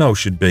where her nose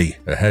should be.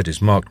 Her head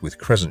is marked with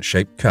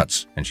crescent-shaped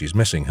cuts, and she's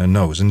missing her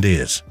nose and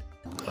ears.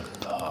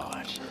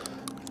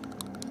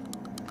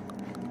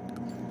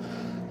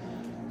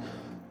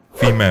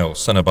 Female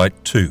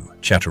Cenobite 2,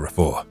 Chatterer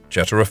 4.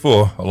 Chatterer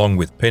 4, along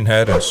with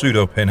Pinhead and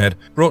Pseudo-Pinhead,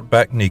 brought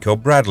back Nico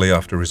Bradley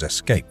after his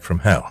escape from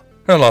Hell.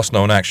 Her last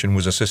known action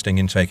was assisting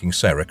in taking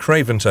Sarah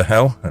Craven to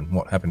Hell, and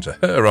what happened to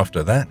her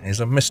after that is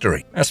a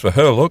mystery. As for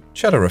her look,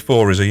 Chatterer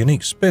 4 is a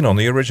unique spin on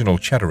the original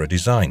Chatterer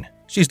design.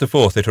 She's the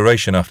 4th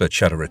iteration after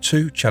Chatterer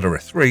 2, Chatterer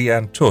 3,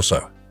 and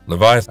Torso.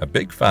 Leviathan, a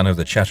big fan of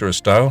the Chatterer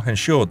style,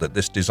 ensured that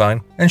this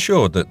design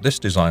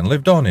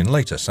lived on in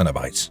later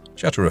Cenobites.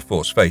 Chatterer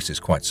 4's face is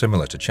quite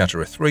similar to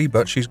Chatterer 3,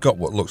 but she's got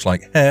what looks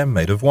like hair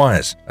made of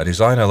wires, a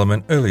design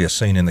element earlier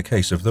seen in the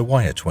case of the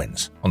Wire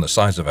Twins. On the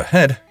sides of her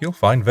head, you'll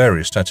find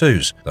various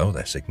tattoos, though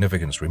their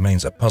significance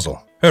remains a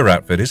puzzle. Her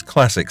outfit is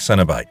classic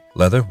Cenobite,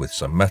 leather with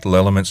some metal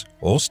elements,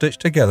 all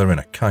stitched together in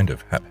a kind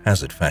of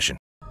haphazard fashion.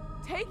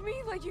 Take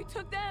me like you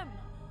took them.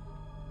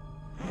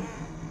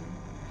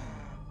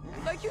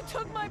 Like you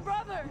took my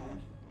brother.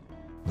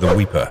 The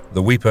Weeper.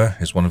 The Weeper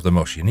is one of the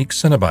most unique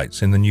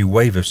Cenobites in the new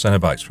wave of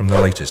Cenobites from the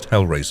latest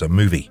Hellraiser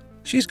movie.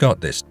 She's got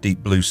this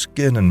deep blue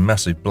skin and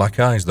massive black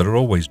eyes that are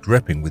always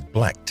dripping with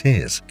black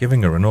tears,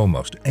 giving her an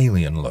almost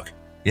alien look.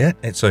 Yet,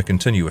 it's her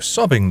continuous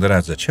sobbing that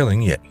adds a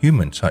chilling yet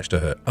human touch to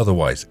her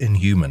otherwise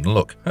inhuman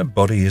look. Her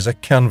body is a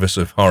canvas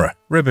of horror.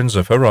 Ribbons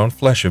of her own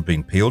flesh have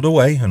been peeled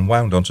away and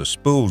wound onto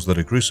spools that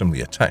are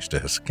gruesomely attached to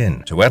her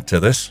skin. To add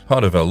to this,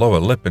 part of her lower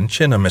lip and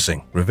chin are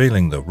missing,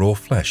 revealing the raw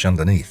flesh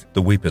underneath.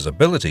 The Weeper's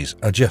abilities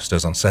are just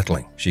as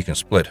unsettling. She can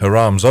split her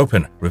arms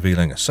open,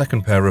 revealing a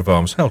second pair of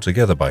arms held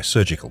together by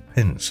surgical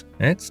pins.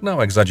 It's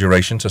no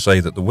exaggeration to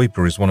say that the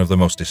Weeper is one of the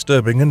most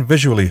disturbing and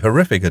visually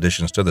horrific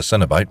additions to the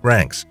Cenobite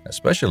ranks,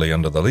 especially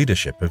under the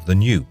leadership of the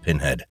new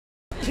Pinhead.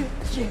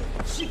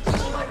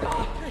 Oh my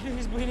God!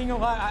 He's bleeding a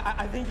lot.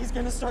 I think he's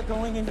gonna start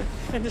going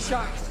into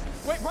shock.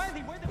 Wait, Riley,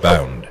 where the—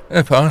 Bound.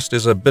 Her past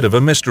is a bit of a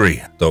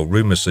mystery, though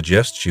rumors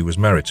suggest she was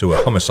married to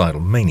a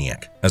homicidal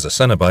maniac. As a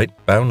Cenobite,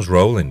 Bound's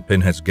role in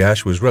Pinhead's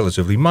gash was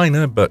relatively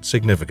minor but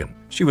significant.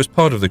 She was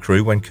part of the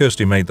crew when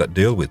Kirsty made that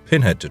deal with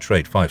Pinhead to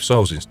trade 5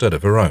 souls instead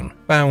of her own.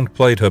 Bound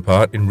played her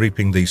part in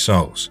reaping these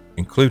souls,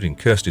 including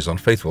Kirsty's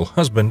unfaithful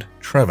husband,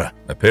 Trevor.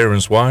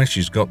 Appearance-wise,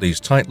 she's got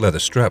these tight leather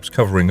straps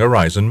covering her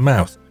eyes and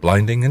mouth,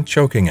 blinding and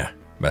choking her.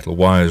 Metal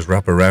wires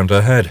wrap around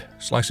her head,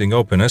 slicing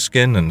open her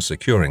skin and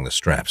securing the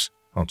straps.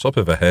 On top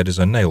of her head is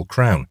a nail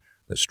crown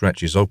that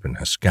stretches open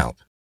her scalp.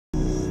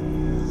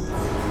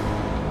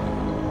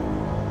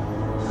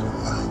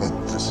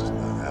 This is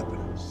not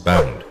happening.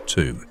 Bound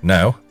 2.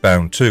 Now,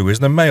 Bound 2 is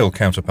the male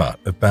counterpart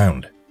of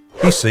Bound.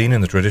 He's seen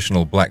in the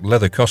traditional black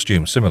leather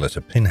costume similar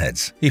to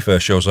Pinhead's. He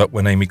first shows up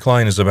when Amy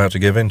Klein is about to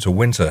give in to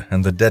Winter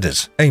and the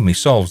Deaders. Amy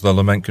solves the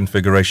lament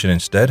configuration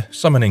instead,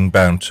 summoning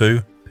Bound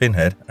 2,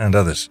 Pinhead, and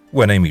others.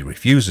 When Amy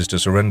refuses to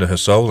surrender her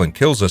soul and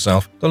kills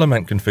herself, the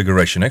lament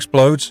configuration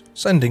explodes,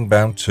 sending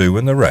Bound 2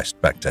 and the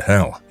rest back to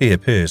hell. He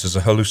appears as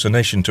a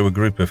hallucination to a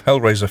group of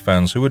Hellraiser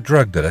fans who were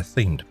drugged at a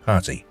themed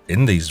party.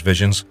 In these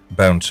visions,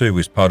 Bound 2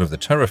 is part of the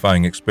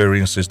terrifying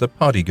experiences the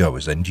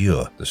partygoers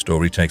endure. The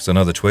story takes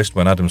another twist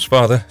when Adam's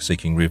father,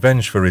 seeking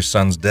revenge for his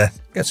son's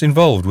death, gets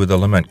involved with the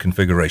lament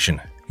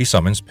configuration. He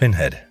summons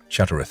Pinhead,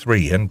 Chatterer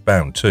 3, and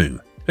Bound 2.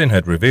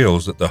 Pinhead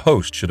reveals that the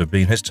host should have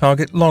been his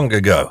target long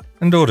ago,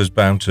 and orders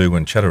Bound 2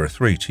 and Chatterer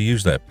 3 to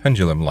use their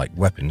pendulum-like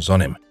weapons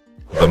on him.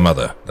 The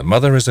Mother. The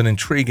Mother is an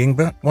intriguing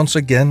but, once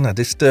again, a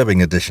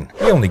disturbing addition.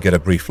 We only get a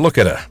brief look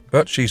at her,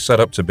 but she's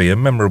set up to be a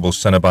memorable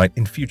Cenobite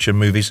in future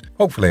movies,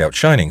 hopefully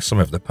outshining some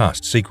of the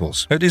past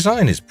sequels. Her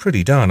design is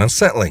pretty darn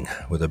unsettling,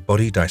 with her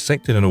body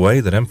dissected in a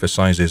way that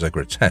emphasizes a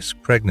grotesque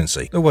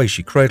pregnancy. The way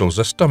she cradles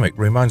her stomach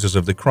reminds us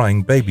of the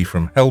crying baby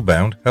from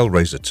Hellbound,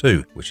 Hellraiser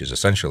 2, which is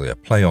essentially a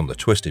play on the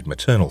twisted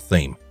maternal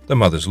theme. The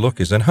Mother's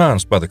look is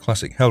enhanced by the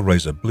classic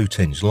Hellraiser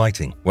blue-tinged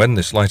lighting. When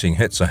this lighting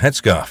hits her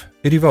headscarf,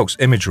 it evokes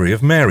imagery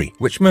of Mary,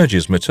 which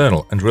merges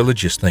maternal and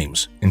religious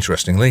themes.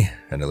 Interestingly,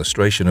 an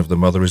illustration of the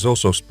Mother is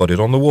also spotted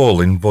on the wall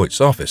in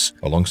Voight's office,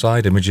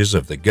 alongside images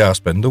of the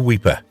Gasp and the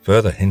Weeper,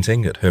 further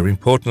hinting at her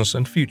importance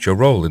and future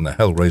role in the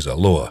Hellraiser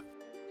lore.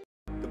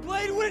 The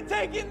blade would have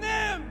taken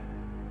them!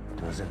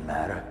 Doesn't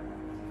matter.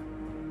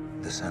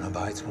 The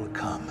Cenobites will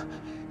come.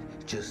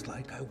 Just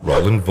like I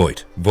Roland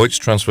Voight. Voight's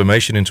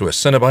transformation into a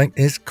Cenobite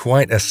is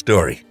quite a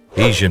story.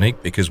 He's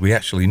unique because we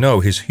actually know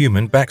his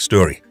human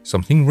backstory,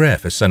 something rare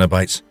for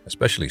Cenobites,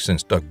 especially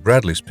since Doug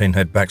Bradley's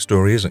Pinhead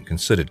backstory isn't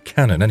considered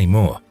canon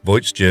anymore.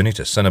 Voight's journey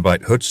to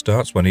Cenobitehood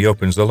starts when he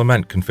opens the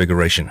Lament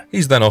configuration.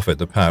 He's then offered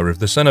the power of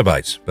the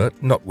Cenobites,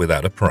 but not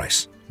without a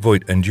price.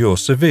 Voight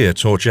endures severe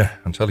torture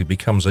until he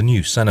becomes a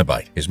new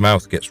Cenobite. His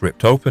mouth gets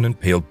ripped open and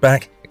peeled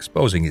back,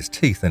 exposing his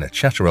teeth in a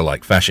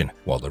chatterer-like fashion,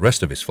 while the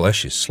rest of his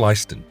flesh is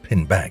sliced and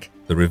pinned back.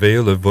 The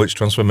reveal of Voight's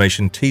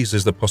transformation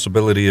teases the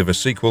possibility of a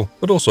sequel,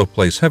 but also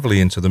plays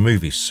heavily into the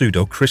movie's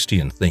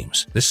pseudo-Christian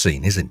themes. This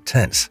scene is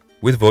intense,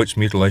 with Voight's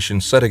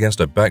mutilation set against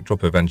a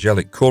backdrop of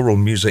angelic choral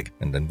music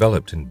and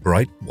enveloped in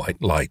bright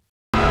white light.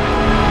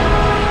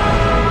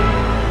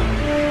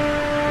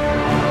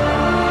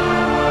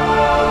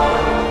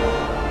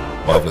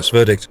 Marvelous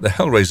verdict, the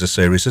Hellraiser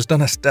series has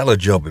done a stellar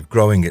job of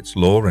growing its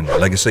lore and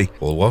legacy,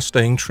 all while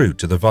staying true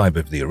to the vibe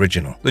of the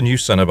original. The new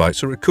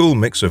Cenobites are a cool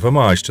mix of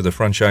homage to the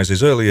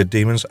franchise's earlier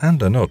demons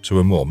and a nod to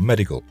a more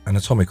medical,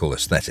 anatomical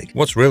aesthetic.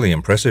 What's really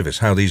impressive is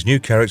how these new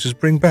characters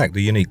bring back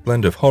the unique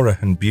blend of horror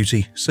and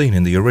beauty seen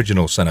in the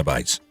original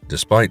Cenobites.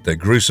 Despite their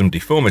gruesome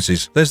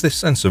deformities, there's this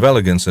sense of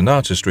elegance and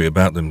artistry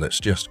about them that's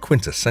just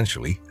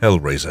quintessentially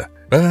Hellraiser.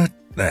 But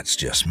that's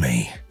just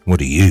me. What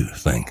do you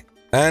think?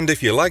 And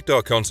if you liked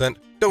our content,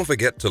 don't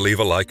forget to leave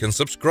a like and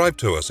subscribe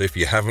to us if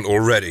you haven't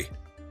already.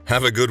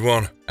 Have a good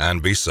one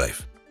and be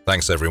safe.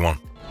 Thanks, everyone.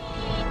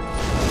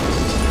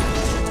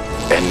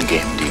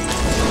 Endgame demon.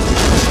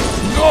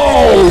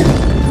 No!